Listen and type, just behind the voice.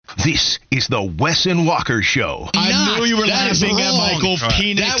This is the Wes and Walker Show. I knew you were laughing at Michael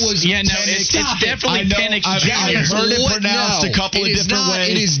Penix. That was it's definitely Penix Jr. I've heard it pronounced a couple of different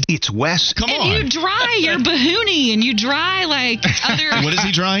ways. It's Wes. Come on. And you dry your Bahuni, and you dry like other. What is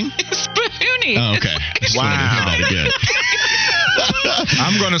he drying? It's Bahuni. Oh, okay. Wow. That again.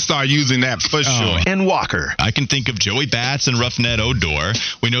 I'm going to start using that for sure. And Walker. I can think of Joey Bats and Roughneck Odor.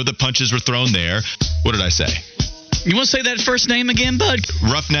 We know that punches were thrown there. What did I say? You want to say that first name again, bud?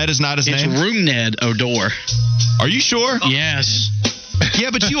 Roughneck is not his It's name? Roughneck Odor. Are you sure? Yes. Yeah,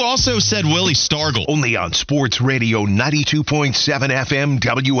 but you also said Willie Stargell. Only on Sports Radio 92.7 FM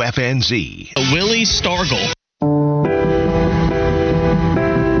WFNZ. Willie Stargell.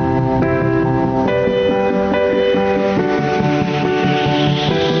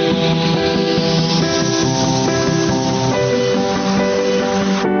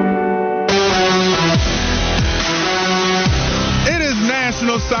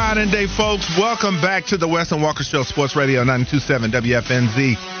 Signing day, folks. Welcome back to the Wes and Walker Show, Sports Radio 92.7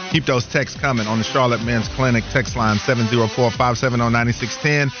 WFNZ. Keep those texts coming on the Charlotte Men's Clinic text line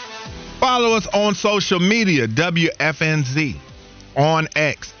 704-570-9610. Follow us on social media, WFNZ, on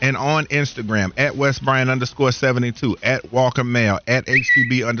X and on Instagram, at WesBryan_72, at Walker Mail, at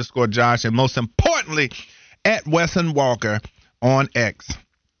HTB_Josh, and most importantly, at Wes and Walker on X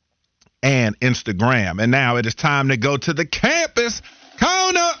and Instagram. And now it is time to go to the campus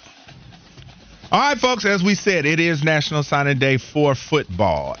corner. All right, folks, as we said, it is National Signing Day for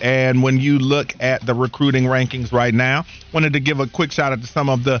football. And when you look at the recruiting rankings right now, wanted to give a quick shout out to some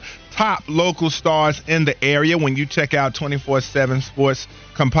of the top local stars in the area. When you check out 24/7 Sports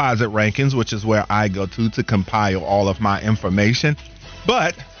Composite Rankings, which is where I go to compile all of my information.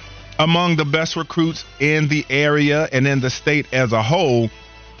 But among the best recruits in the area and in the state as a whole,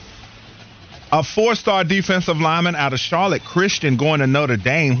 a 4-star defensive lineman out of Charlotte Christian going to Notre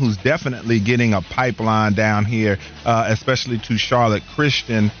Dame, who's definitely getting a pipeline down here, especially to Charlotte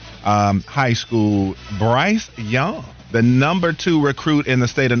Christian High School. Bryce Young, the number 2 recruit in the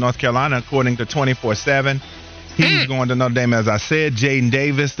state of North Carolina, according to 24/7. He's going to Notre Dame, as I said. Jaden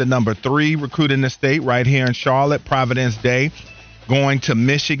Davis, the number 3 recruit in the state, right here in Charlotte. Providence Day going to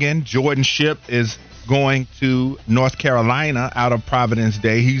Michigan. Jordan Shipp is going to North Carolina out of Providence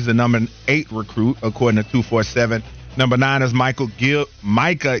Day. He's the number 8 recruit, according to 247. Number 9 is Micah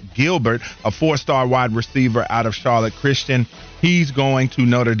Gilbert, a 4-star wide receiver out of Charlotte Christian. He's going to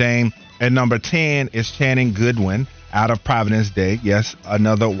Notre Dame. And number 10 is Channing Goodwin out of Providence Day. Yes,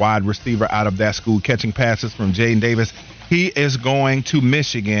 another wide receiver out of that school, catching passes from Jaden Davis. He is going to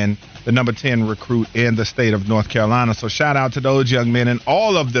Michigan, the number 10 recruit in the state of North Carolina. So shout out to those young men and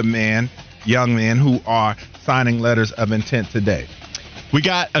all of the young men who are signing letters of intent today. We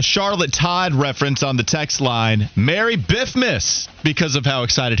got a Charlotte Todd reference on the text line. Merry Biffmas, because of how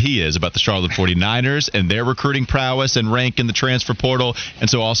excited he is about the Charlotte 49ers and their recruiting prowess and rank in the transfer portal.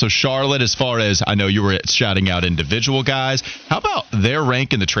 And so also Charlotte, as far as I know you were shouting out individual guys. How about their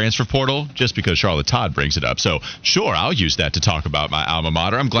rank in the transfer portal? Just because Charlotte Todd brings it up. So sure, I'll use that to talk about my alma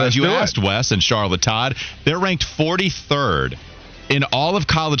mater. I'm glad you asked, Wes and Charlotte Todd. They're ranked 43rd in all of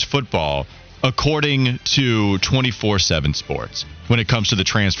college football, according to 24/7 Sports, when it comes to the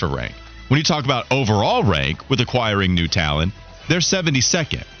transfer rank. When you talk about overall rank with acquiring new talent, they're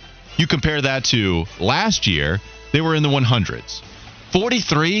 72nd. You compare that to last year, they were in the 100s.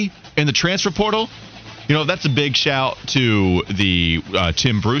 43 in the transfer portal. You know, that's a big shout to the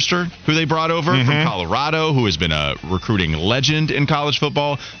Tim Brewster, who they brought over from Colorado, who has been a recruiting legend in college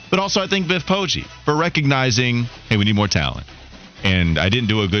football. But also, I think Biff Poggi for recognizing, hey, we need more talent. And I didn't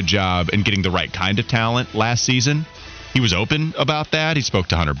do a good job in getting the right kind of talent last season. He was open about that. He spoke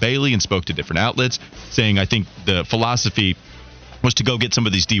to Hunter Bailey and spoke to different outlets, saying I think the philosophy was to go get some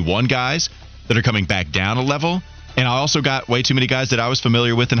of these D1 guys that are coming back down a level. And I also got way too many guys that I was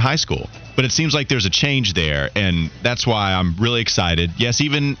familiar with in high school. But it seems like there's a change there, and that's why I'm really excited. Yes,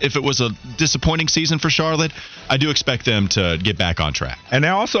 even if it was a disappointing season for Charlotte, I do expect them to get back on track. And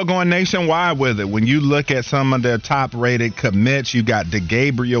they're also going nationwide with it. When you look at some of their top-rated commits, you got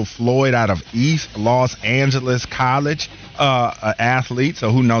DeGabriel Floyd out of East Los Angeles College, an athlete,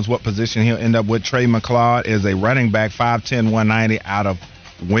 so who knows what position he'll end up with. Trey McLeod is a running back, 5'10", 190 out of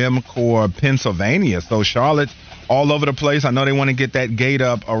Wimcore, Pennsylvania. So Charlotte's all over the place. I know they want to get that gate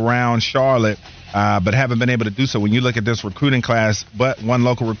up around Charlotte, but haven't been able to do so. When you look at this recruiting class, but one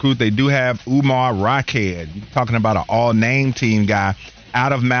local recruit, they do have Umar Rockhead. You're talking about an all-name team guy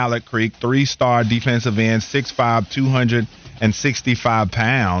out of Mallet Creek, 3-star defensive end, 6'5", 265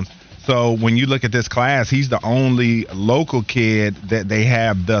 pounds. So when you look at this class, he's the only local kid that they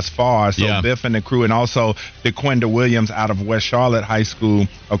have thus far. So Biff and the crew, and also DeQuinda Williams out of West Charlotte High School,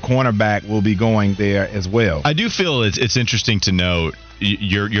 a cornerback, will be going there as well. I do feel it's interesting to note,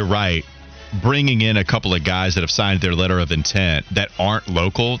 you're right, bringing in a couple of guys that have signed their letter of intent that aren't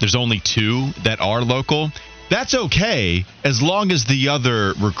local. There's only 2 that are local. That's okay as long as the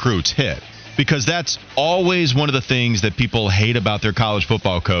other recruits hit. Because that's always one of the things that people hate about their college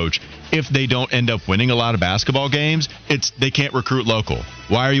football coach. If they don't end up winning a lot of basketball games, it's they can't recruit local.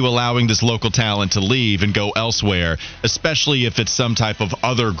 Why are you allowing this local talent to leave and go elsewhere, especially if it's some type of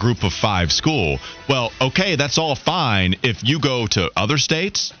other group of 5 school? Well, okay, that's all fine if you go to other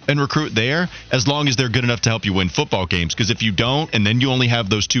states and recruit there, as long as they're good enough to help you win football games. Because if you don't, and then you only have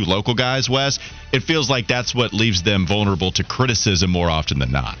those 2 local guys, Wes, it feels like that's what leaves them vulnerable to criticism more often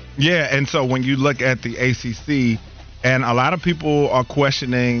than not. Yeah, and so when you look at the ACC, and a lot of people are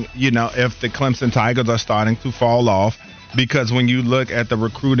questioning, if the Clemson Tigers are starting to fall off, because when you look at the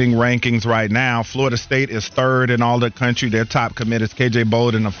recruiting rankings right now, Florida State is 3rd in all the country. Their top commit is KJ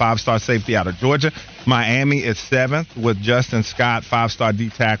Bolden, a 5-star safety out of Georgia. Miami is 7th with Justin Scott, 5-star D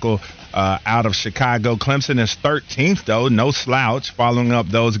tackle out of Chicago. Clemson is 13th, though, no slouch, following up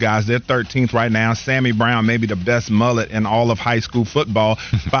those guys. They're 13th right now. Sammy Brown, maybe the best mullet in all of high school football,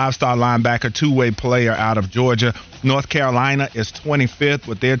 5-star linebacker, 2-way player out of Georgia. North Carolina is 25th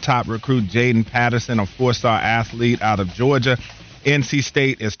with their top recruit, Jaden Patterson, a 4-star athlete out of Georgia. NC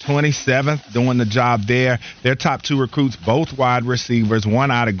State is 27th, doing the job there. Their top 2 recruits, both wide receivers, one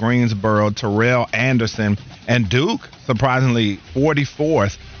out of Greensboro, Terrell Anderson, and Duke, surprisingly,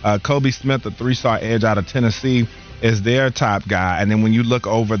 44th. Kobe Smith, a 3-star edge out of Tennessee, is their top guy. And then when you look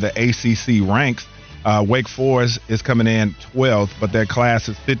over the ACC ranks, Wake Forest is coming in 12th, but their class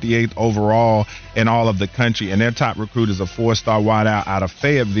is 58th overall in all of the country. And their top recruit is a 4-star wideout out of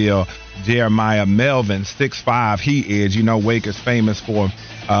Fayetteville, Jeremiah Melvin, 6'5". He is. Wake is famous for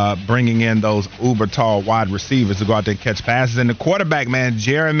bringing in those uber tall wide receivers to go out there and catch passes. And the quarterback, man,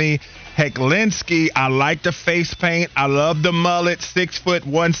 Jeremy Hecklinski, I like the face paint. I love the mullet. 6 foot,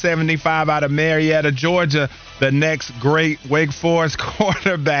 175 out of Marietta, Georgia. The next great Wake Forest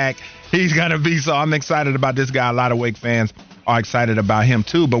quarterback. He's going to be, so I'm excited about this guy. A lot of Wake fans are excited about him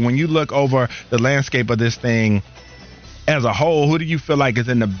too. But when you look over the landscape of this thing as a whole, who do you feel like is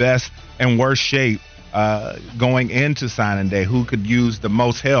in the best and worst shape going into signing day? Who could use the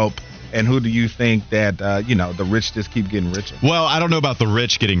most help? And who do you think that, the rich just keep getting richer? Well, I don't know about the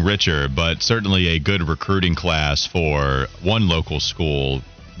rich getting richer, but certainly a good recruiting class for one local school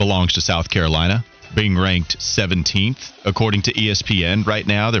belongs to South Carolina, being ranked 17th according to ESPN right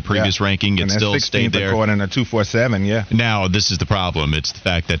now. Their previous ranking, it still stayed there. According to 247, yeah. Now, this is the problem. It's the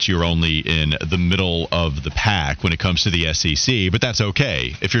fact that you're only in the middle of the pack when it comes to the SEC, but that's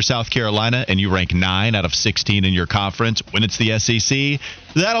okay. If you're South Carolina and you rank 9 out of 16 in your conference when it's the SEC,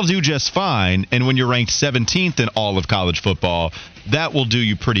 that'll do just fine. And when you're ranked 17th in all of college football, that will do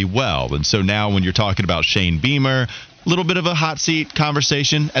you pretty well. And so now when you're talking about Shane Beamer, a little bit of a hot seat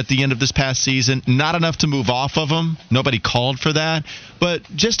conversation at the end of this past season. Not enough to move off of him. Nobody called for that. But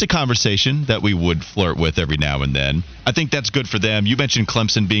just a conversation that we would flirt with every now and then. I think that's good for them. You mentioned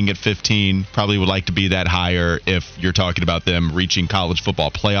Clemson being at 15. Probably would like to be that higher if you're talking about them reaching college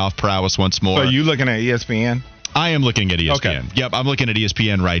football playoff prowess once more. So are you looking at ESPN? I am looking at ESPN. Okay. Yep, I'm looking at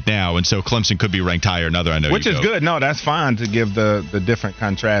ESPN right now, and so Clemson could be ranked higher. Another I know Which is good. No, that's fine to give the different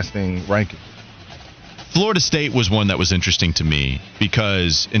contrasting rankings. Florida State was one that was interesting to me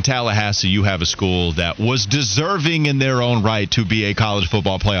because in Tallahassee you have a school that was deserving in their own right to be a college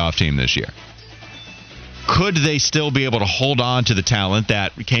football playoff team this year. Could they still be able to hold on to the talent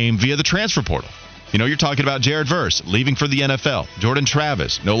that came via the transfer portal? You're talking about Jared Verse leaving for the NFL. Jordan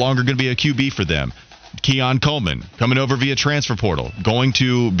Travis, no longer going to be a QB for them. Keon Coleman coming over via transfer portal, going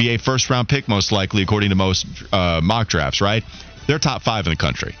to be a first-round pick most likely according to most mock drafts, right? They're top 5 in the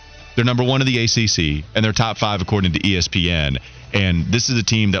country. They're number 1 in the ACC, and they're top 5 according to ESPN. And this is a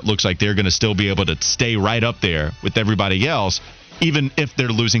team that looks like they're going to still be able to stay right up there with everybody else, even if they're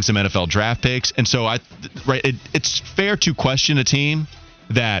losing some NFL draft picks. And so it's fair to question a team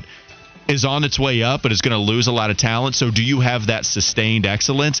that is on its way up but is going to lose a lot of talent. So do you have that sustained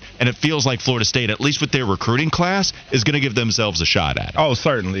excellence? And it feels like Florida State, at least with their recruiting class, is going to give themselves a shot at it. Oh,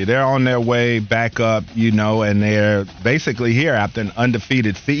 certainly. They're on their way back up, and they're basically here after an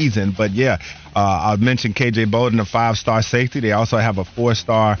undefeated season. But, yeah, I mentioned KJ Bolden, a 5-star safety. They also have a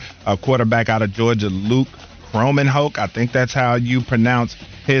 4-star quarterback out of Georgia, Luke Kromenhoek. I think that's how you pronounce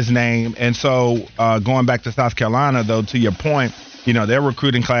his name. And so going back to South Carolina, though, to your point, their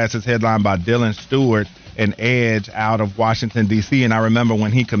recruiting class is headlined by Dylan Stewart an edge out of Washington, D.C. And I remember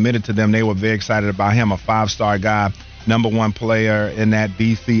when he committed to them, they were very excited about him, a 5-star guy, number 1 player in that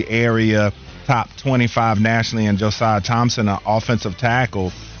D.C. area, top 25 nationally, and Josiah Thompson, an offensive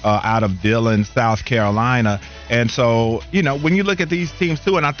tackle out of Dillon, South Carolina. And so, when you look at these teams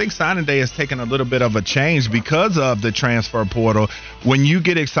too, and I think signing day has taken a little bit of a change because of the transfer portal. When you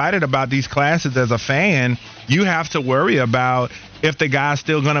get excited about these classes as a fan, you have to worry about if the guy's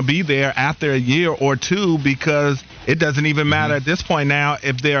still going to be there after a year or two, because it doesn't even matter at this point now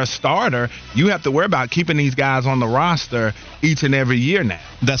if they're a starter. You have to worry about keeping these guys on the roster each and every year now.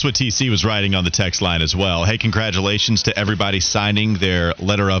 That's what TC was writing on the text line as well. Hey, congratulations to everybody signing their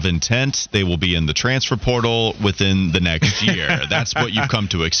letter of intent. They will be in the transfer portal within the next year. That's what you've come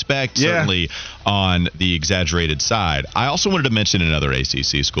to expect, certainly on the exaggerated side. I also wanted to mention another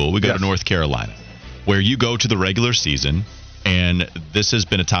ACC school. We go to North Carolina, where you go to the regular season, and this has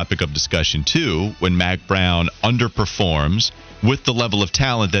been a topic of discussion too, when Mac Brown underperforms with the level of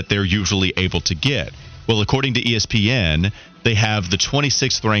talent that they're usually able to get. Well, according to ESPN, they have the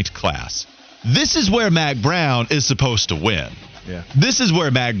 26th ranked class. This is where Mac Brown is supposed to win. Yeah. This is where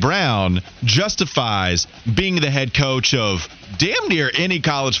Mac Brown justifies being the head coach of damn near any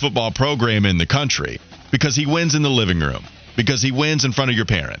college football program in the country, because he wins in the living room, because he wins in front of your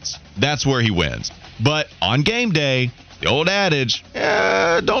parents. That's where he wins. But on game day, the old adage,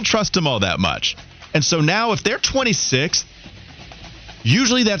 don't trust him all that much. And so now if they're 26th,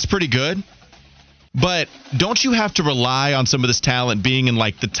 usually that's pretty good. But don't you have to rely on some of this talent being in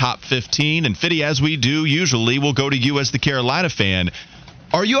like the top 15? And Fitty, as we do usually, we'll go to you as the Carolina fan.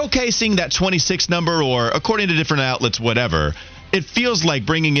 Are you okay seeing that 26 number, or according to different outlets, whatever? It feels like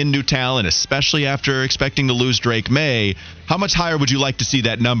bringing in new talent, especially after expecting to lose Drake May. How much higher would you like to see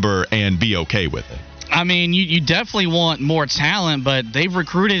that number and be okay with it? I mean, you definitely want more talent, but they've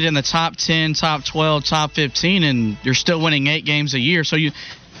recruited in the top 10, top 12, top 15, and you're still winning 8 games a year. So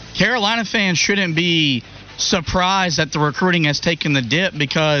Carolina fans shouldn't be surprised that the recruiting has taken the dip,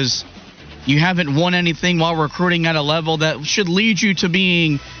 because you haven't won anything while recruiting at a level that should lead you to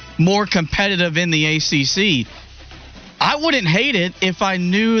being more competitive in the ACC. I wouldn't hate it if I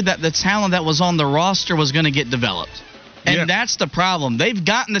knew that the talent that was on the roster was going to get developed. And that's the problem. They've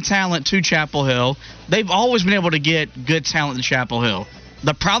gotten the talent to Chapel Hill. They've always been able to get good talent to Chapel Hill.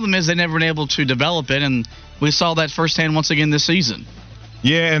 The problem is they've never been able to develop it, and we saw that firsthand once again this season.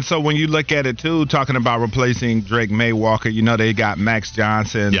 Yeah, and so when you look at it, too, talking about replacing Drake May Walker, they got Max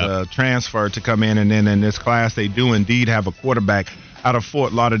Johnson, the transfer, to come in. And then in this class, they do indeed have a quarterback out of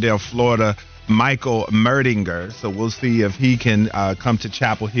Fort Lauderdale, Florida, Michael Merdinger. So we'll see if he can come to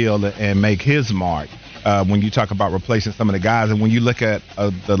Chapel Hill and make his mark when you talk about replacing some of the guys. And when you look at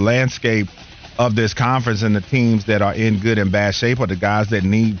the landscape of this conference and the teams that are in good and bad shape are the guys that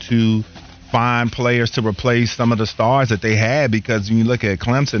need to find players to replace some of the stars that they had. Because when you look at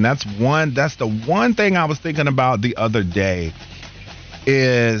Clemson, that's the one thing I was thinking about the other day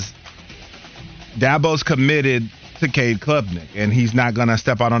is Dabo's committed to Cade Klubnik, and he's not going to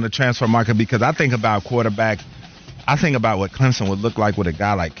step out on the transfer market. Because I think about quarterbacks, I think about what Clemson would look like with a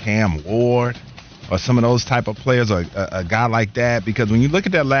guy like Cam Ward or some of those type of players, or a guy like that. Because when you look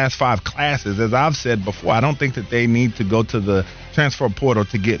at their last 5 classes, as I've said before, I don't think that they need to go to the transfer portal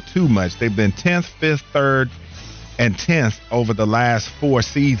to get too much. They've been 10th, 5th, 3rd, and 10th over the last 4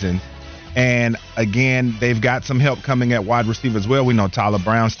 seasons. And again, they've got some help coming at wide receiver as well. We know Tyler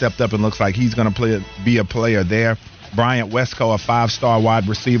Brown stepped up and looks like he's going to be a player there. Bryant Westco, a 5-star wide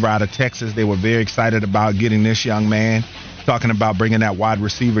receiver out of Texas. They were very excited about getting this young man, talking about bringing that wide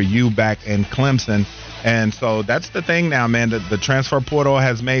receiver back in Clemson. And so that's the thing now, man. The transfer portal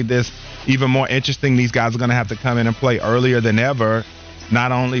has made this even more interesting. These guys are going to have to come in and play earlier than ever,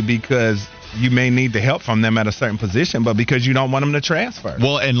 not only because you may need the help from them at a certain position, but because you don't want them to transfer.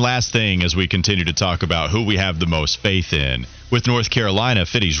 Well, and last thing, as we continue to talk about who we have the most faith in, with North Carolina,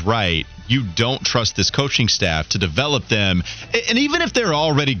 Fitty's right. You don't trust this coaching staff to develop them. And even if they're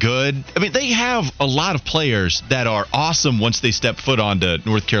already good, I mean, they have a lot of players that are awesome once they step foot onto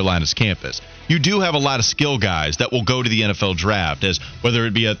North Carolina's campus. You do have a lot of skill guys that will go to the NFL draft, as whether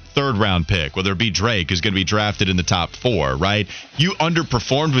it be a 3rd-round pick, whether it be Drake, who's going to be drafted in the top 4, right? You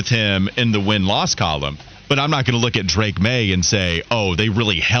underperformed with him in the win-loss column. But I'm not going to look at Drake May and say, oh, they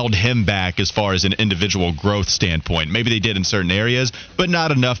really held him back as far as an individual growth standpoint. Maybe they did in certain areas, but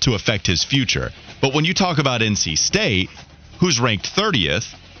not enough to affect his future. But when you talk about NC State, who's ranked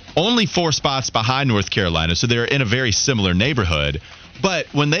 30th, only 4 spots behind North Carolina, so they're in a very similar neighborhood. But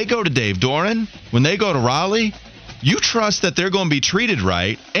when they go to Dave Doran, when they go to Raleigh, you trust that they're going to be treated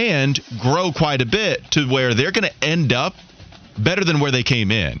right and grow quite a bit to where they're going to end up better than where they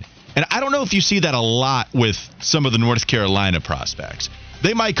came in. And I don't know if you see that a lot with some of the North Carolina prospects.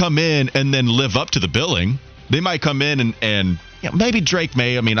 They might come in and then live up to the billing. They might come in and maybe Drake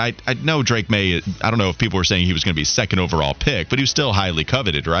May. I mean, I know Drake May. I don't know if people were saying he was going to be second overall pick, but he was still highly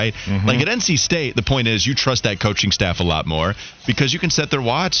coveted, right? Mm-hmm. Like at NC State, the point is you trust that coaching staff a lot more because you can set your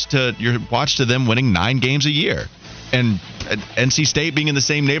watch to them winning 9 games a year. And NC State being in the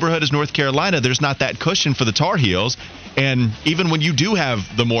same neighborhood as North Carolina, there's not that cushion for the Tar Heels. And even when you do have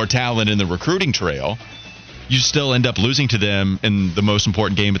the more talent in the recruiting trail, you still end up losing to them in the most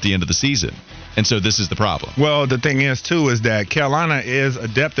important game at the end of the season. And so this is the problem. Well, the thing is, too, is that Carolina is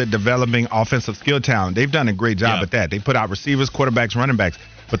adept at developing offensive skill talent. They've done a great job at that. They put out receivers, quarterbacks, running backs.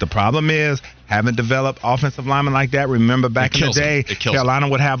 But the problem is, haven't developed offensive linemen like that. Remember back in the day, Carolina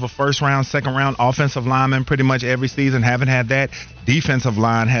would have a first-round, second-round offensive lineman pretty much every season. Haven't had that. Defensive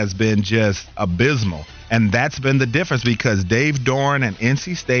line has been just abysmal. And that's been the difference because Dave Doran and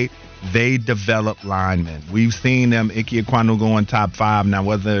NC State, they develop linemen. We've seen them, Ike Ekwonu going top 5. Now,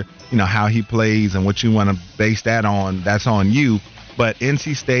 whether, how he plays and what you want to base that on, that's on you. But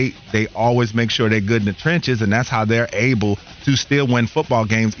NC State, they always make sure they're good in the trenches, and that's how they're able to still win football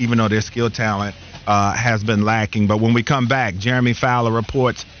games, even though their skill talent has been lacking. But when we come back, Jeremy Fowler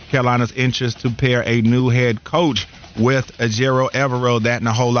reports Carolina's interest to pair a new head coach with Ejiro Evero. That and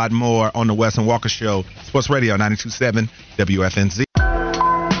a whole lot more on the Wes and Walker Show. Sports Radio 92.7 WFNZ.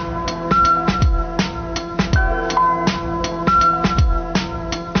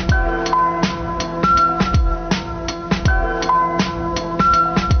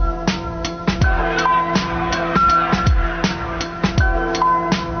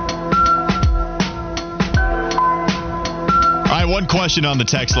 One question on the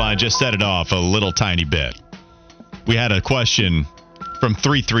text line just set it off a little tiny bit. We had a question from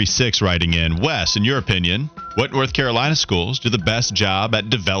 336 writing in. Wes, in your opinion, what North Carolina schools do the best job at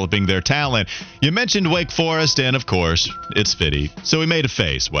developing their talent? You mentioned Wake Forest, and of course, it's Fitty. So we made a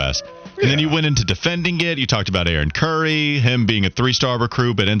face, Wes. And then you went into defending it. You talked about Aaron Curry, him being a 3-star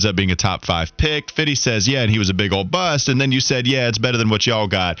recruit, but ends up being a top 5 pick. Fitty says, yeah, and he was a big old bust. And then you said, yeah, it's better than what y'all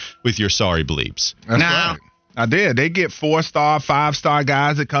got with your sorry bleeps. That's right. I did. They get 4-star, 5-star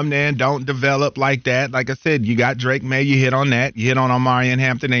guys that come there and don't develop like that. Like I said, you got Drake May. You hit on that. You hit on Omarion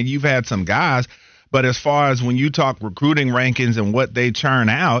Hampton, and you've had some guys. But as far as when you talk recruiting rankings and what they churn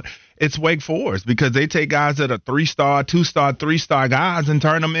out, it's Wake Forest because they take guys that are 3-star, 2-star, 3-star guys and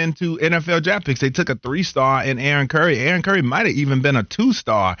turn them into NFL draft picks. They took a 3-star in Aaron Curry. Aaron Curry might have even been a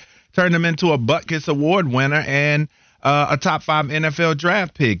 2-star, turned him into a Butkus Award winner and a top 5 NFL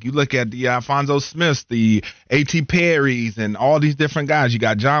draft pick. You look at the Alfonso Smiths, the A.T. Perrys, and all these different guys. You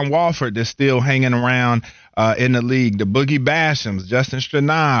got John Walford that's still hanging around in the league. The Boogie Bashams, Justin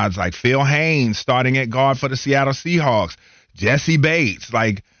Stranads, like Phil Haynes starting at guard for the Seattle Seahawks, Jesse Bates.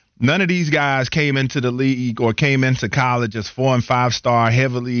 Like, none of these guys came into the league or came into college as 4- and 5-star,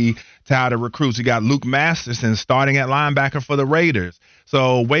 heavily touted recruits. You got Luke Masterson starting at linebacker for the Raiders.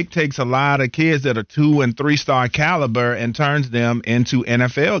 So Wake takes a lot of kids that are 2- and 3-star caliber and turns them into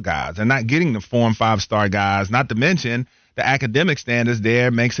NFL guys. And not getting the 4- and 5-star guys, not to mention the academic standards there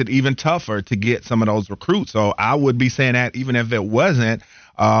makes it even tougher to get some of those recruits. So I would be saying that even if it wasn't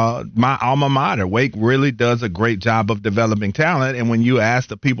my alma mater. Wake really does a great job of developing talent. And when you ask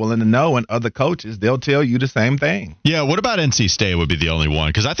the people in the know and other coaches, they'll tell you the same thing. Yeah, what about NC State would be the only one?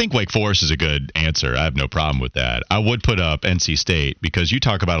 Because I think Wake Forest is a good answer. I have no problem with that. I would put up NC State because you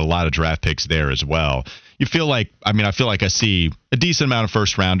talk about a lot of draft picks there as well. You feel like, I feel like I see a decent amount of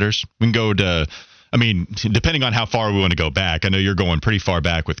first rounders. We can go to, depending on how far we want to go back. I know you're going pretty far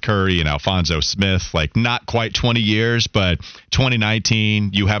back with Curry and Alfonso Smith, like not quite 20 years, but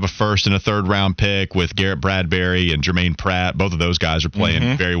 2019, you have a first and a third round pick with Garrett Bradbury and Jermaine Pratt. Both of those guys are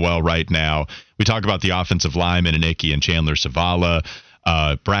playing very well right now. We talk about the offensive linemen and Icky and Chandler Savala.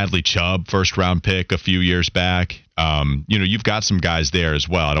 Bradley Chubb, first round pick a few years back. You've got some guys there as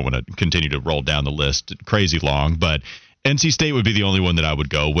well. I don't want to continue to roll down the list crazy long, but NC State would be the only one that I would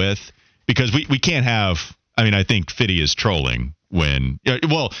go with. Because we can't have, I think Fitty is trolling when,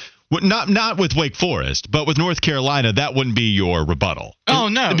 not with Wake Forest, but with North Carolina, that wouldn't be your rebuttal. Oh,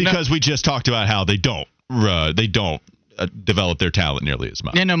 no. Because we just talked about how they don't develop their talent nearly as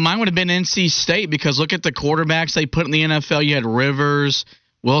much. Yeah, no, mine would have been NC State because look at the quarterbacks they put in the NFL. You had Rivers,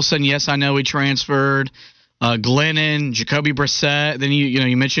 Wilson, yes, I know he transferred, Glennon, Jacoby Brissett. Then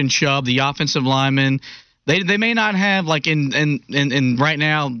you mentioned Chubb, the offensive lineman. They may not have, like, in right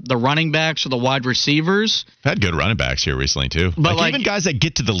now, the running backs or the wide receivers. Had good running backs here recently, too. But even guys that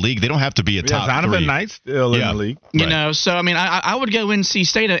get to the league, they don't have to be a top Zonovan Knight's still in the league. You know, so, I would go NC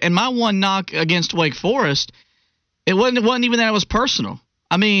State. And my one knock against Wake Forest, it wasn't even that it was personal.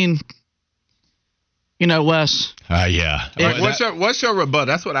 I mean, Wes. Yeah. What's your rebuttal?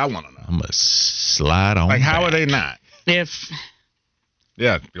 That's what I want to know. I'm going to slide on Like, how back. are they not?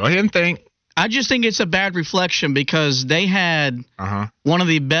 Yeah, go ahead and think. I just think it's a bad reflection because they had one of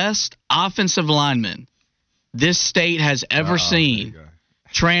the best offensive linemen this state has ever seen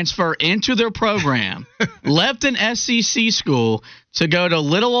transfer into their program, left an SEC school to go to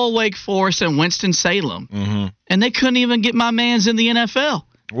little old Wake Forest and Winston-Salem, and they couldn't even get my mans in the NFL.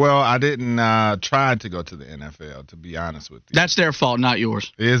 Well, I didn't try to go to the NFL, to be honest with you. That's their fault, not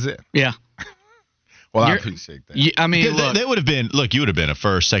yours. Is it? Yeah. Well, I appreciate that. I mean, look, they would have been. Look, you would have been a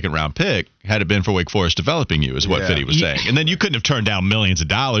first, second round pick had it been for Wake Forest developing you, is what Fitty was saying. And then you couldn't have turned down millions of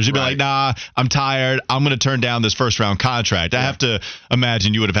dollars. You'd be like, nah, I'm tired. I'm going to turn down this first round contract. I have to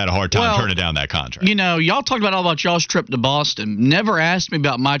imagine you would have had a hard time turning down that contract. Y'all talked about all about y'all's trip to Boston. Never asked me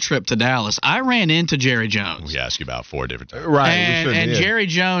about my trip to Dallas. I ran into Jerry Jones. We asked you about 4 different times. Right. And Jerry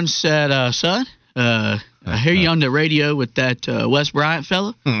Jones said, son, I hear you on the radio with that Wes Bryant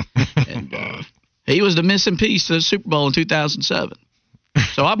fella. And he was the missing piece to the Super Bowl in 2007.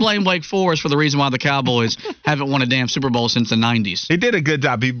 So I blame Wake Forest for the reason why the Cowboys haven't won a damn Super Bowl since the 90s. He did a good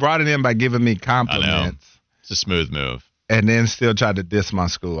job. He brought it in by giving me compliments. I know. It's a smooth move. And then still tried to diss my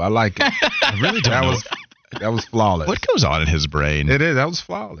school. I like it. I really don't know. That was flawless. What goes on in his brain? It is. That was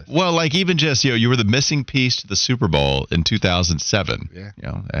flawless. Well, like even just, you were the missing piece to the Super Bowl in 2007. Yeah.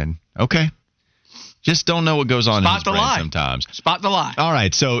 And okay. Just don't know what goes on in his brain sometimes. Spot the lie. All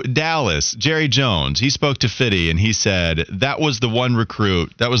right, so Dallas, Jerry Jones, he spoke to Fitty, and he said that was the one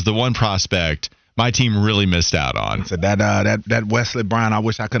recruit, that was the one prospect my team really missed out on. So that Wesley Brown, I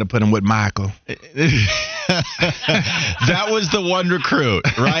wish I could have put him with Michael. That was the one recruit,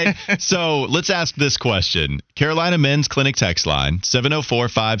 right? So let's ask this question. Carolina Men's Clinic text line,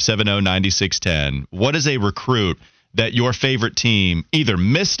 704-570-9610. What is a recruit that your favorite team either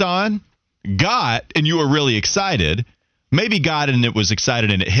missed on, got, and you were really excited, maybe got and it was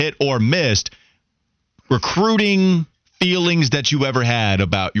excited and it hit, or missed, recruiting feelings that you ever had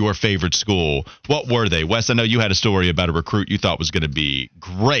about your favorite school? What were they? Wes, I know you had a story about a recruit you thought was going to be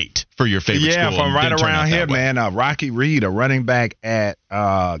great for your favorite school. Yeah, from right around here, man. Rocky Reed, a running back at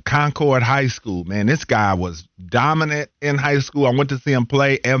Concord High School. Man, this guy was dominant in high school. I went to see him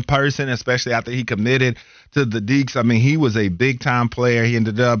play in person, especially after he committed to the Deeks. I mean, he was a big-time player. He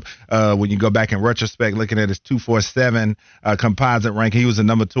ended up, when you go back in retrospect, looking at his 247 composite rank, he was the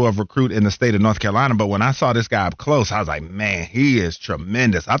number 12 recruit in the state of North Carolina. But when I saw this guy up close, I was like, man, he is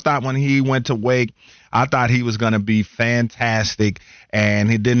tremendous. I thought when he went to Wake, I thought he was going to be fantastic,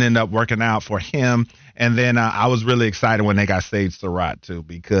 and he didn't end up working out for him. And then I was really excited when they got Sage Surratt, too,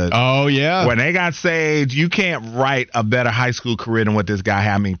 because when they got Sage, you can't write a better high school career than what this guy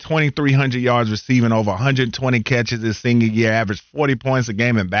had. I mean, 2,300 yards receiving, over 120 catches his senior year, averaged 40 points a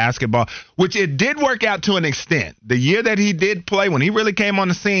game in basketball, which it did work out to an extent. The year that he did play, when he really came on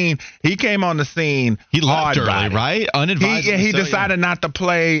the scene, he left early, right? Unadvised. He decided not to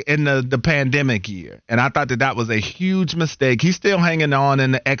play in the pandemic year. And I thought that was a huge mistake. He's still hanging on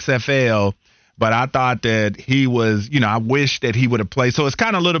in the XFL. But I thought that he was, I wish that he would have played. So it's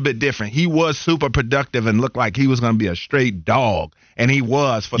kind of a little bit different. He was super productive and looked like he was going to be a straight dog. And he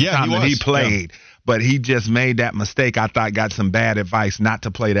was for the time that he played. Yeah. But he just made that mistake. I thought got some bad advice not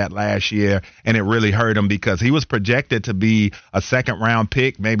to play that last year. And it really hurt him because he was projected to be a second-round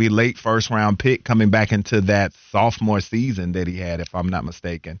pick, maybe late first-round pick coming back into that sophomore season that he had, if I'm not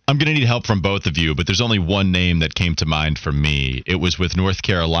mistaken. I'm going to need help from both of you, but there's only one name that came to mind for me. It was with North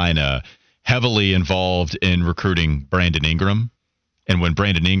Carolina, heavily involved in recruiting Brandon Ingram. And when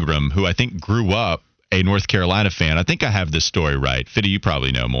Brandon Ingram, who I think grew up a North Carolina fan, I think I have this story right. Fitty, you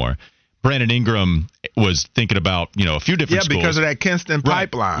probably know more. Brandon Ingram was thinking about, a few different schools. Yeah, because of that Kinston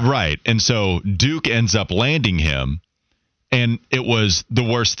pipeline. Right. And so Duke ends up landing him. And it was the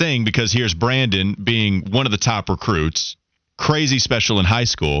worst thing because here's Brandon being one of the top recruits, crazy special in high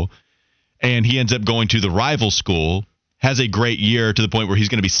school, and he ends up going to the rival school, has a great year to the point where he's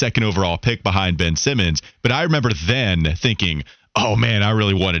going to be second overall pick behind Ben Simmons. But I remember then thinking, oh, man, I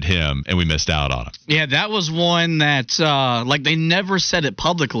really wanted him, and we missed out on him. Yeah, that was one that, they never said it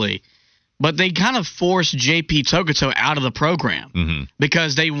publicly, but they kind of forced J.P. Tokoto out of the program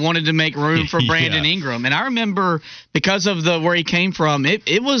because they wanted to make room for Brandon Ingram. And I remember because of where he came from,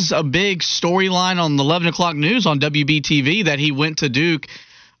 it was a big storyline on the 11 o'clock news on WBTV that he went to Duke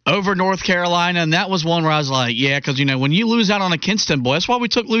over North Carolina, and that was one where I was like, yeah, because, when you lose out on a Kinston boy, that's why we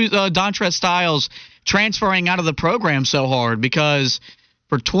took Dontrez Styles transferring out of the program so hard, because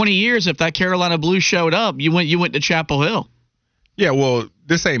for 20 years, if that Carolina Blue showed up, you went to Chapel Hill. Yeah, well,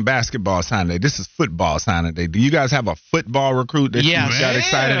 this ain't basketball signing day. This is football signing day. Do you guys have a football recruit that you got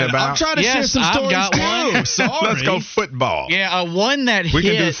excited about? I'm trying to share some I've stories got too. one. Sorry. Let's go football. Yeah, one that We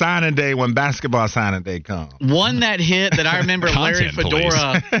hit. can do signing day when basketball signing day comes. One that hit that I remember Larry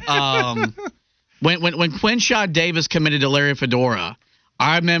Content Fedora. When Quinshot Davis committed to Larry Fedora,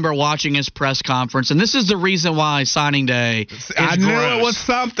 I remember watching his press conference, and this is the reason why signing day is I knew gross. it was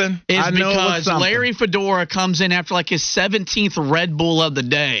something. Is I knew it was because something. Larry Fedora comes in after like his 17th Red Bull of the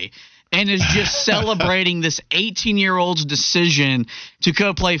day and is just celebrating this 18-year-old's decision to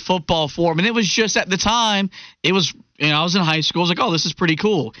go play football for him. And it was just at the time, it was, I was in high school. I was like, oh, this is pretty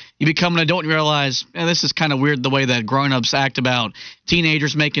cool. You become an adult and you realize, this is kind of weird the way that grown-ups act about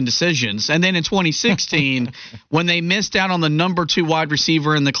teenagers making decisions. And then in 2016, when they missed out on the number 2 wide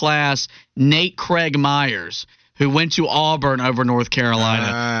receiver in the class, Nate Craig Myers, who went to Auburn over North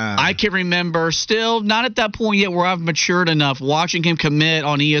Carolina. I can remember, still not at that point yet where I've matured enough, watching him commit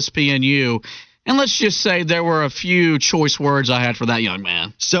on ESPNU. And let's just say there were a few choice words I had for that young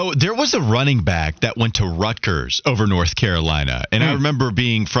man. So there was a running back that went to Rutgers over North Carolina, and I remember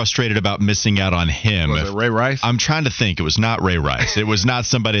being frustrated about missing out on him. Was it Ray Rice? I'm trying to think. It was not Ray Rice. It was not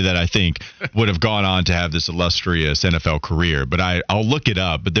somebody that I think would have gone on to have this illustrious NFL career, but I'll look it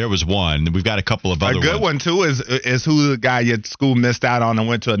up. But there was one. We've got a couple of other ones. A good one, too, is who the guy your school missed out on and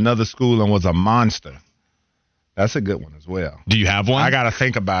went to another school and was a monster. That's a good one as well. Do you have one? I got to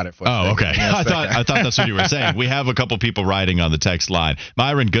think about it for a second. Oh, okay. I thought that's what you were saying. We have a couple people writing on the text line.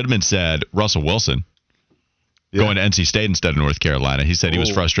 Myron Goodman said Russell Wilson going to NC State instead of North Carolina. He said he was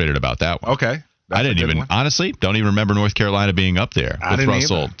frustrated about that one. Okay. I didn't even, honestly, don't even remember North Carolina being up there with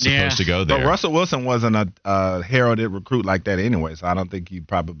Russell supposed to go there. But Russell Wilson wasn't a heralded recruit like that anyway, so I don't think you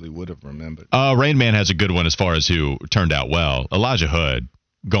probably would have remembered. Rain Man has a good one as far as who turned out well. Elijah Hood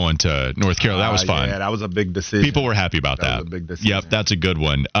going to North Carolina. That was fun. Yeah, that was a big decision. People were happy about that. That was a big decision. Yep, that's a good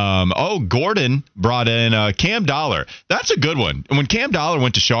one. Gordon brought in Cam Dollar. That's a good one. And when Cam Dollar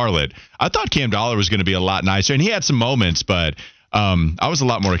went to Charlotte, I thought Cam Dollar was going to be a lot nicer, and he had some moments, but I was a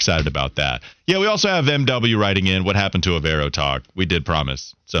lot more excited about that. Yeah, we also have MW writing in what happened to Avero talk. We did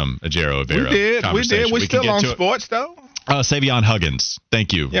promise some Ejiro Avero We did. We're still on sports, though. Savion Huggins.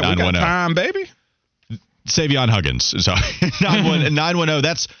 Thank you. Yeah, we got time, baby. Savion Huggins. Sorry.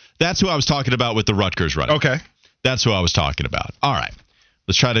 910. That's who I was talking about with the Rutgers running. Okay. That's who I was talking about. All right.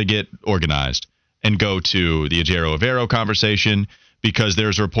 Let's try to get organized and go to the Ejiro Avero conversation, because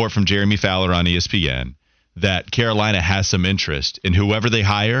there's a report from Jeremy Fowler on ESPN that Carolina has some interest in whoever they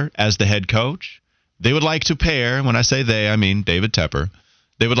hire as the head coach. They would like to pair, when I say they, I mean David Tepper.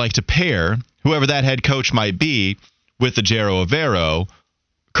 They would like to pair whoever that head coach might be with Ejiro Avero,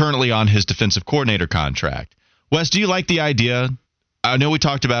 currently on his defensive coordinator contract. Wes, do you like the idea? I know we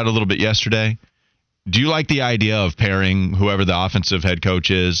talked about it a little bit yesterday. Do you like the idea of pairing whoever the offensive head coach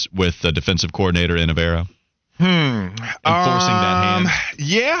is with the defensive coordinator in Avero? Enforcing that hand?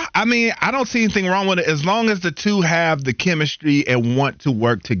 Yeah, I mean, I don't see anything wrong with it as long as the two have the chemistry and want to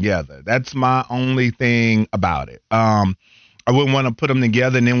work together. That's my only thing about it. I wouldn't want to put them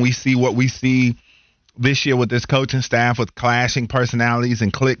together and then we see what we see this year with this coaching staff with clashing personalities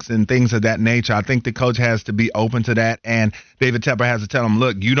and cliques and things of that nature. I think the coach has to be open to that, and David Tepper has to tell him,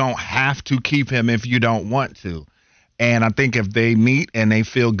 look, you don't have to keep him if you don't want to. And I think if they meet and they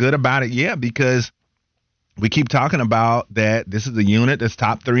feel good about it, yeah, because we keep talking about that this is a unit that's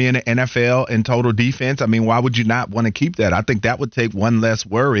top 3 in the NFL in total defense. I mean, why would you not want to keep that? I think that would take one less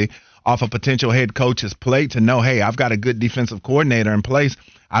worry off a potential head coach's plate to know, hey, I've got a good defensive coordinator in place.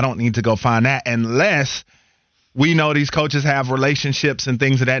 I don't need to go find that unless we know these coaches have relationships and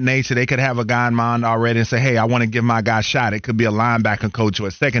things of that nature. They could have a guy in mind already and say, hey, I want to give my guy a shot. It could be a linebacker coach or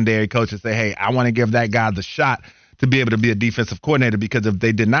a secondary coach and say, hey, I want to give that guy the shot to be able to be a defensive coordinator, because if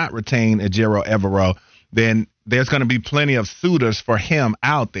they did not retain Ejiro Evero, then there's going to be plenty of suitors for him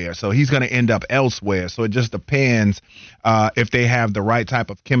out there. So he's going to end up elsewhere. So it just depends if they have the right type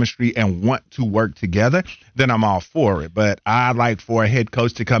of chemistry and want to work together, then I'm all for it. But I'd like for a head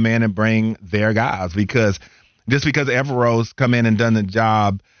coach to come in and bring their guys, because just because Evero's come in and done the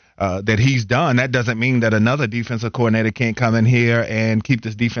job that he's done, that doesn't mean that another defensive coordinator can't come in here and keep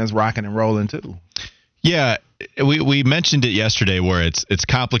this defense rocking and rolling too. Yeah, we mentioned it yesterday where it's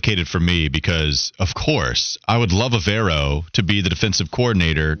complicated for me because, of course, I would love Avero to be the defensive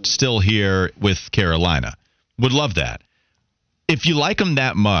coordinator still here with Carolina. Would love that. If you like him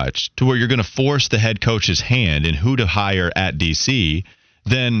that much to where you're going to force the head coach's hand in who to hire at DC,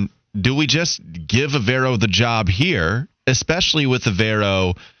 then do we just give Avero the job here, especially with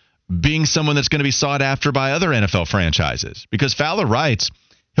Avero being someone that's going to be sought after by other NFL franchises? Because Fowler writes,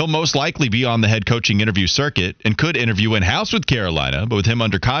 He'll most likely be on the head coaching interview circuit and could interview in-house with Carolina, but with him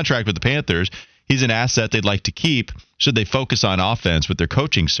under contract with the Panthers, he's an asset they'd like to keep should they focus on offense with their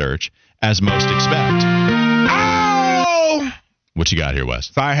coaching search, as most expect. Oh! What you got here,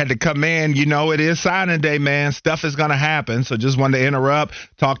 Wes? So I had to come in. You know, it is signing day, man. Stuff is going to happen. So just wanted to interrupt.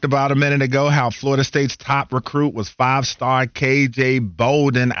 Talked about a minute ago how Florida State's top recruit was 5-star KJ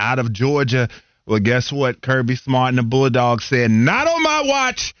Bolden out of Georgia. Well, guess what? Kirby Smart and the Bulldogs said, not on my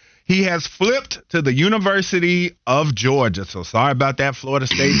watch. He has flipped to the University of Georgia. So sorry about that, Florida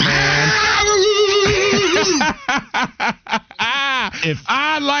State man. If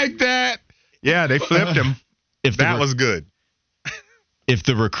I like that. Yeah, they flipped him. That was good. If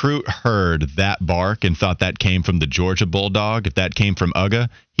the recruit heard that bark and thought that came from the Georgia Bulldog, if that came from Uga,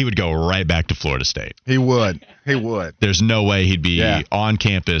 he would go right back to Florida State. He would. He would. There's no way he'd be on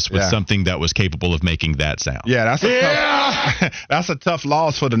campus with something that was capable of making that sound. Yeah, that's a tough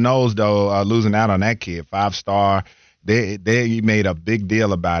loss for the Noles, though, losing out on that kid. 5-star. They made a big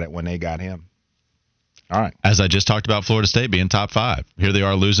deal about it when they got him. All right. As I just talked about Florida State being top 5. Here they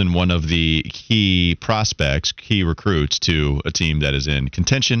are losing one of the key prospects, key recruits to a team that is in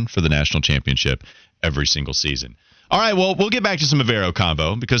contention for the national championship every single season. All right, well, we'll get back to some Ejiro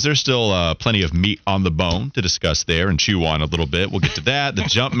combo because there's still plenty of meat on the bone to discuss there and chew on a little bit. We'll get to that, the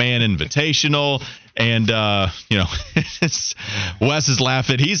Jumpman Invitational, and Wes is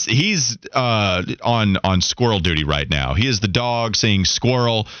laughing. He's on squirrel duty right now. He is the dog saying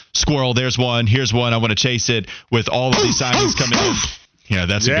squirrel, squirrel. There's one. Here's one. I want to chase it with all of these signings coming in. Yeah,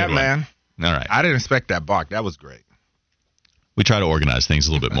 that's a good one. Man. All right. I didn't expect that bark. That was great. We try to organize things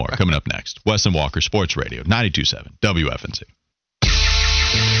a little bit more. Coming up next, Wes and Walker Sports Radio, 92.7 WFNZ.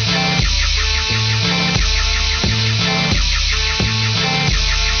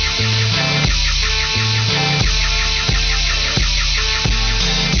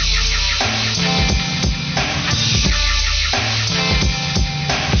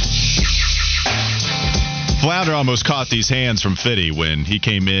 Flounder almost caught these hands from Fitty when he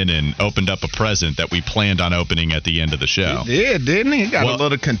came in and opened up a present that we planned on opening at the end of the show. He did, didn't he? He got a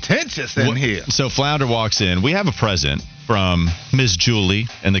little contentious in here. So Flounder walks in. We have a present from Ms. Julie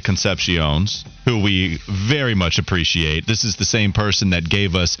and the Concepcions, who we very much appreciate. This is the same person that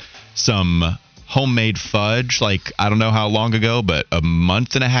gave us some homemade fudge, like I don't know how long ago, but a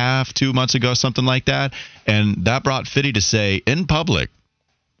month and a half, 2 months ago, something like that. And that brought Fitty to say in public,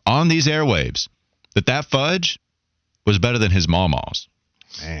 on these airwaves, that fudge was better than his mama's.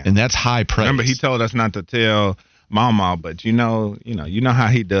 Man. And that's high praise. Remember, he told us not to tell Mama, but you know how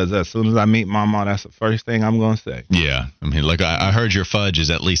he does us. As soon as I meet Mama, that's the first thing I'm going to say. Yeah. I mean, look, I heard your fudge is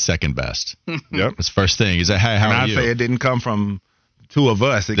at least second best. Yep. That's the first thing. He said, hey, how are you? I say it didn't come from two of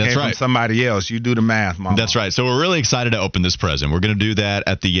us. It came from somebody else. You do the math, Mama. That's right. So we're really excited to open this present. We're going to do that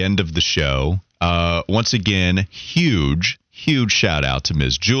at the end of the show. Once again, huge shout out to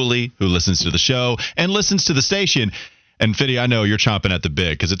Ms. Julie, who listens to the show and listens to the station. And Fitty, I know you're chomping at the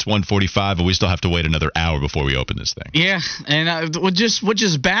bit because it's 1:45 and we still have to wait another hour before we open this thing. Yeah, and what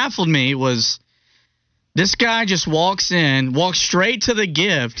just baffled me was this guy just walks straight to the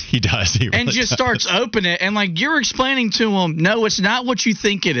gift. He does. He really and just does. starts opening it. And like you're explaining to him, no, it's not what you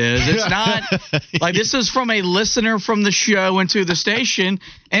think it is. It's not like this is from a listener from the show and to the station.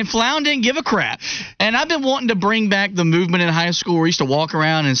 And Flound didn't give a crap. And I've been wanting to bring back the movement in high school where we used to walk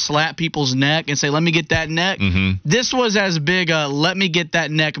around and slap people's neck and say, let me get that neck. Mm-hmm. This was as big a let me get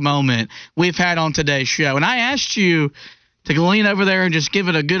that neck moment we've had on today's show. And I asked you to lean over there and just give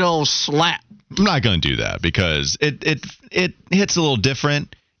it a good old slap. I'm not going to do that because it hits a little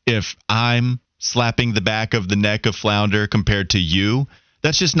different if I'm slapping the back of the neck of Flounder compared to you.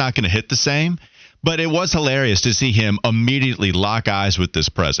 That's just not going to hit the same. But it was hilarious to see him immediately lock eyes with this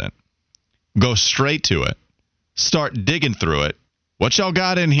present, go straight to it, start digging through it. What y'all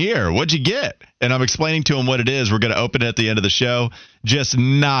got in here? What'd you get? And I'm explaining to him what it is. We're going to open it at the end of the show. Just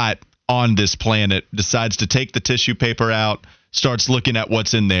not on this planet. Decides to take the tissue paper out, starts looking at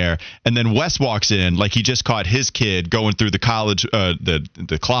what's in there, and then Wes walks in like he just caught his kid going through the closet, going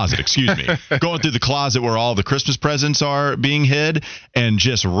through the closet where all the Christmas presents are being hid, and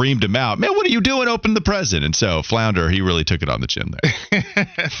just reamed him out. Man, what are you doing? Open the present. And so Flounder, he really took it on the chin there.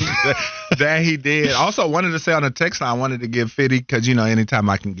 That he did. Also wanted to say on the text line, I wanted to give Fitty, because anytime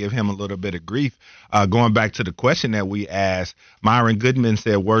I can give him a little bit of grief, going back to the question that we asked, Myron Goodman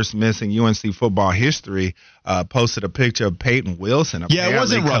said worst miss in UNC football history, posted a picture of Peyton Wilson. Yeah, it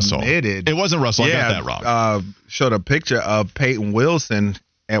wasn't Russell. It wasn't Russell. I got that wrong. Showed a picture of Peyton Wilson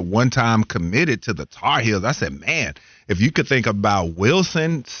at one time committed to the Tar Heels. I said, man, if you could think about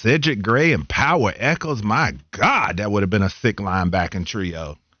Wilson, Cedric Gray, and Power Echols, my God, that would have been a sick linebacking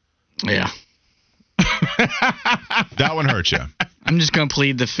trio. Yeah. That one hurt you. I'm just going to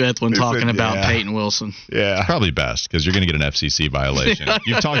plead the fifth when talking about Peyton Wilson. Yeah. Probably best, because you're going to get an FCC violation.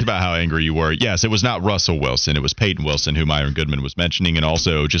 You've talked about how angry you were. Yes, it was not Russell Wilson. It was Peyton Wilson, who Myron Goodman was mentioning, and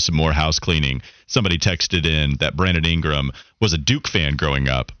also just some more house cleaning. Somebody texted in that Brandon Ingram was a Duke fan growing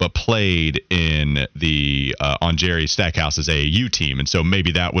up, but played in the on Jerry Stackhouse's AAU team, and so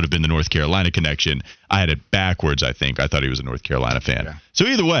maybe that would have been the North Carolina connection. I had it backwards, I think. I thought he was a North Carolina fan. Yeah. So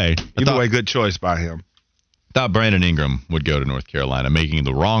either way, good choice by him. Thought Brandon Ingram would go to North Carolina, making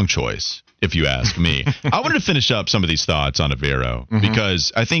the wrong choice, if you ask me. I wanted to finish up some of these thoughts on Ejiro,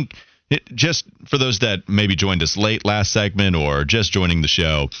 because I think just for those that maybe joined us late last segment or just joining the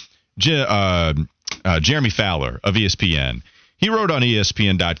show, Jeremy Fowler of ESPN, he wrote on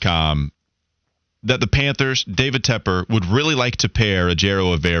ESPN.com that the Panthers, David Tepper, would really like to pair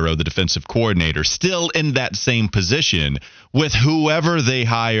Ejiro Evero, the defensive coordinator, still in that same position with whoever they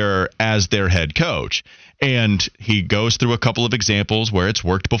hire as their head coach. And he goes through a couple of examples where it's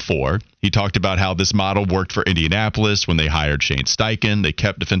worked before. He talked about how this model worked for Indianapolis when they hired Shane Steichen. They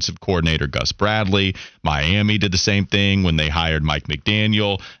kept defensive coordinator Gus Bradley. Miami did the same thing when they hired Mike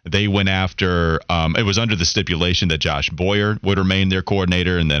McDaniel. They went after it was under the stipulation that Josh Boyer would remain their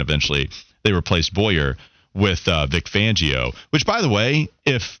coordinator, and then eventually they replaced Boyer with Vic Fangio, which, by the way,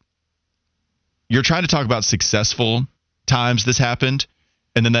 if you're trying to talk about successful times this happened,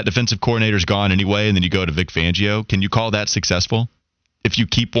 and then that defensive coordinator's gone anyway, and then you go to Vic Fangio, can you call that successful? If you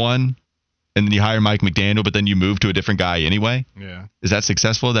keep one, and then you hire Mike McDaniel, but then you move to a different guy anyway? Yeah. Is that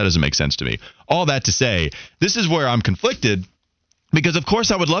successful? That doesn't make sense to me. All that to say, this is where I'm conflicted, because, of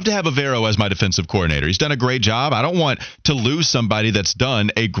course, I would love to have Evero as my defensive coordinator. He's done a great job. I don't want to lose somebody that's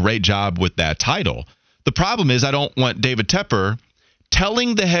done a great job with that title. The problem is I don't want David Tepper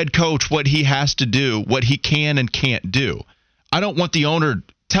telling the head coach what he has to do, what he can and can't do. I don't want the owner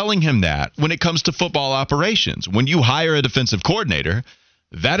telling him that when it comes to football operations. When you hire a defensive coordinator,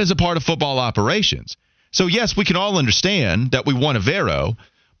 that is a part of football operations. So, yes, we can all understand that we want Evero,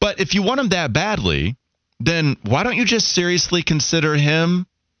 but if you want him that badly, then why don't you just seriously consider him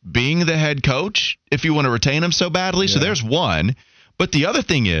being the head coach if you want to retain him so badly? Yeah. So there's one. But the other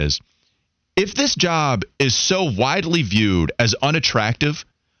thing is, if this job is so widely viewed as unattractive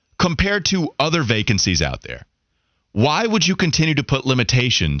compared to other vacancies out there, why would you continue to put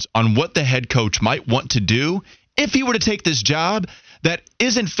limitations on what the head coach might want to do if he were to take this job that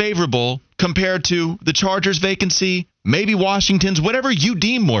isn't favorable compared to the Chargers vacancy, maybe Washington's, whatever you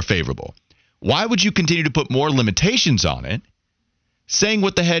deem more favorable? Why would you continue to put more limitations on it, saying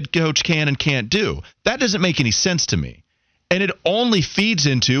what the head coach can and can't do? That doesn't make any sense to me. And it only feeds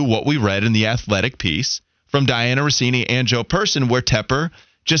into what we read in the Athletic piece from Diana Rossini and Joe Person, where Tepper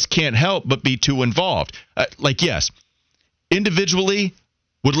just can't help but be too involved. Yes, individually,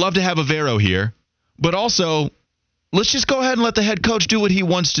 would love to have Evero here, but also, let's just go ahead and let the head coach do what he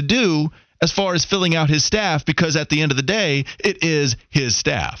wants to do as far as filling out his staff, because at the end of the day, it is his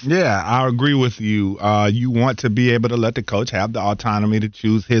staff. Yeah, I agree with you. You want to be able to let the coach have the autonomy to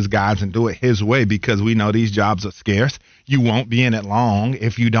choose his guys and do it his way, because we know these jobs are scarce. You won't be in it long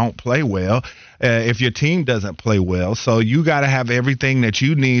if you don't play well, if your team doesn't play well. So you got to have everything that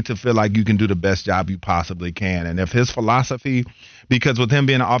you need to feel like you can do the best job you possibly can. And if his philosophy, because with him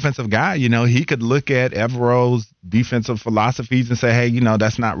being an offensive guy, he could look at Evero's defensive philosophies and say, hey,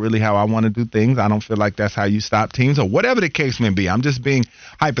 that's not really how I want to do things. I don't feel like that's how you stop teams, or whatever the case may be. I'm just being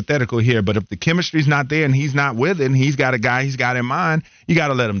hypothetical here. But if the chemistry's not there and he's not with it and he's got a guy he's got in mind, you got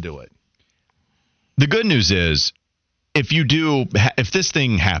to let him do it. The good news is, if this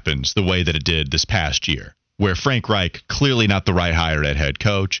thing happens the way that it did this past year, where Frank Reich, clearly not the right hire at head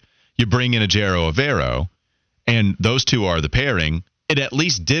coach, you bring in Ejiro Evero, and those two are the pairing, it at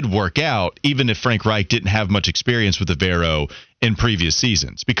least did work out, even if Frank Reich didn't have much experience with Evero in previous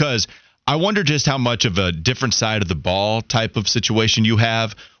seasons. Because I wonder just how much of a different side of the ball type of situation you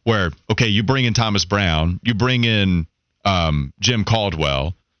have where, okay, you bring in Thomas Brown, you bring in Jim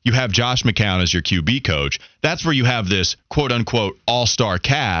Caldwell, you have Josh McCown as your QB coach. That's where you have this quote-unquote all-star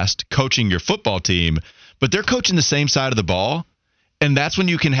cast coaching your football team, but they're coaching the same side of the ball, and that's when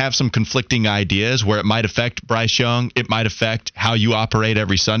you can have some conflicting ideas where it might affect Bryce Young, it might affect how you operate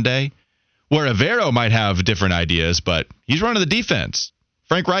every Sunday, where Evero might have different ideas, but he's running the defense.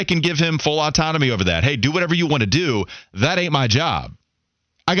 Frank Reich can give him full autonomy over that. Hey, do whatever you want to do. That ain't my job.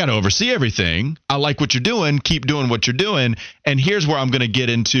 I got to oversee everything. I like what you're doing. Keep doing what you're doing. And here's where I'm going to get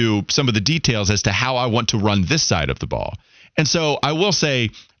into some of the details as to how I want to run this side of the ball. And so I will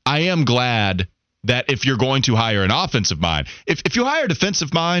say I am glad that if you're going to hire an offensive mind, if you hire a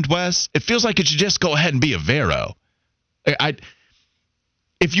defensive mind, Wes, it feels like it should just go ahead and be Evero.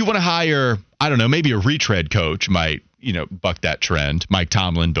 if you want to hire, I don't know, maybe a retread coach might, buck that trend. Mike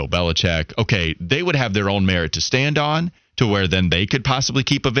Tomlin, Bill Belichick. Okay, they would have their own merit to stand on to where then they could possibly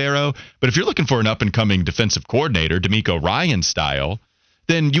keep Ejiro. But if you're looking for an up-and-coming defensive coordinator, D'Amico Ryan style,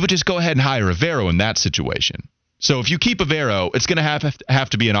 then you would just go ahead and hire Ejiro in that situation. So if you keep Ejiro, it's going to have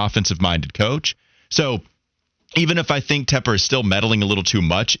to be an offensive-minded coach. So even if I think Tepper is still meddling a little too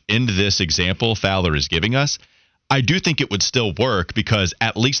much into this example Fowler is giving us, I do think it would still work because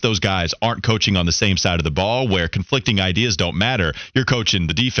at least those guys aren't coaching on the same side of the ball where conflicting ideas don't matter. You're coaching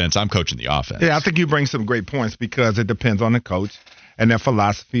the defense. I'm coaching the offense. Yeah, I think you bring some great points because it depends on the coach and their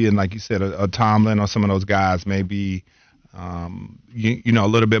philosophy. And like you said, a Tomlin or some of those guys may be, a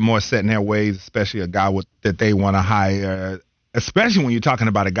little bit more set in their ways, especially a guy that they want to hire, especially when you're talking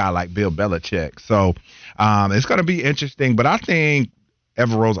about a guy like Bill Belichick. So it's going to be interesting. But I think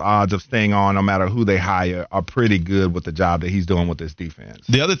Evero's odds of staying on, no matter who they hire, are pretty good with the job that he's doing with this defense.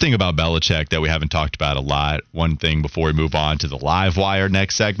 The other thing about Belichick that we haven't talked about a lot, one thing before we move on to the live wire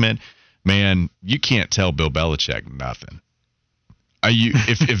next segment, man, you can't tell Bill Belichick nothing.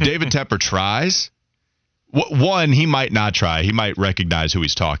 If David Tepper tries, one, he might not try. He might recognize who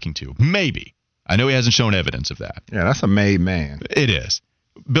he's talking to. Maybe. I know he hasn't shown evidence of that. Yeah, that's a made man. It is.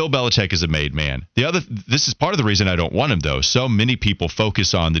 Bill Belichick is a made man. This is part of the reason I don't want him, though. So many people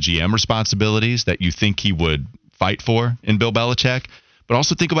focus on the GM responsibilities that you think he would fight for in Bill Belichick, but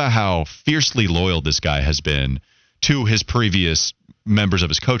also think about how fiercely loyal this guy has been to his previous members of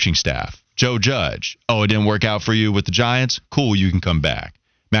his coaching staff. Joe Judge. Oh, it didn't work out for you with the Giants? Cool, you can come back.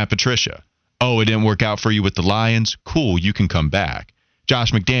 Matt Patricia. Oh, it didn't work out for you with the Lions? Cool, you can come back.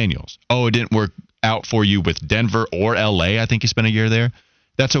 Josh McDaniels. Oh, it didn't work out for you with Denver or LA? I think he spent a year there.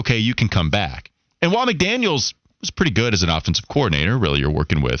 That's okay, you can come back. And while McDaniels was pretty good as an offensive coordinator, really you're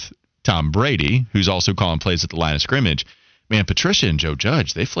working with Tom Brady, who's also calling plays at the line of scrimmage, man, Patricia and Joe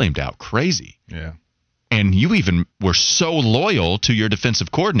Judge, they flamed out crazy. Yeah. And you even were so loyal to your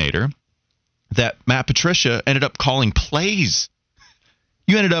defensive coordinator that Matt Patricia ended up calling plays.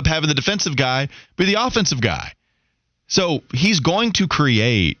 You ended up having the defensive guy be the offensive guy. So he's going to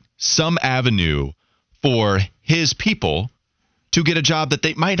create some avenue for his people to get a job that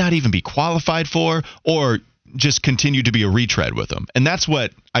they might not even be qualified for or just continue to be a retread with them. And that's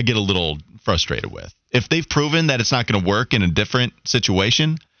what I get a little frustrated with. If they've proven that it's not going to work in a different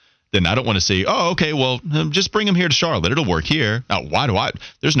situation, then I don't want to say, oh, okay, well, just bring him here to Charlotte. It'll work here. Now,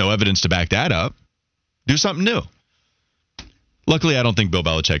 there's no evidence to back that up. Do something new. Luckily, I don't think Bill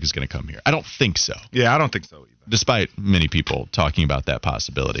Belichick is going to come here. I don't think so. Yeah, I don't think so either. Despite many people talking about that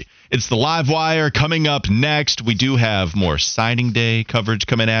possibility. It's the Live Wire coming up next. We do have more signing day coverage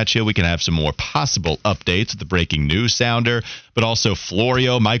coming at you. We can have some more possible updates with the breaking news sounder, but also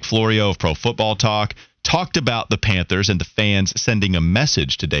Mike Florio of Pro Football Talk, talked about the Panthers and the fans sending a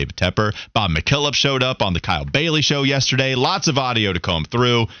message to David Tepper. Bob McKillop showed up on the Kyle Bailey Show yesterday. Lots of audio to comb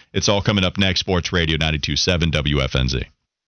through. It's all coming up next. Sports Radio 92.7 WFNZ.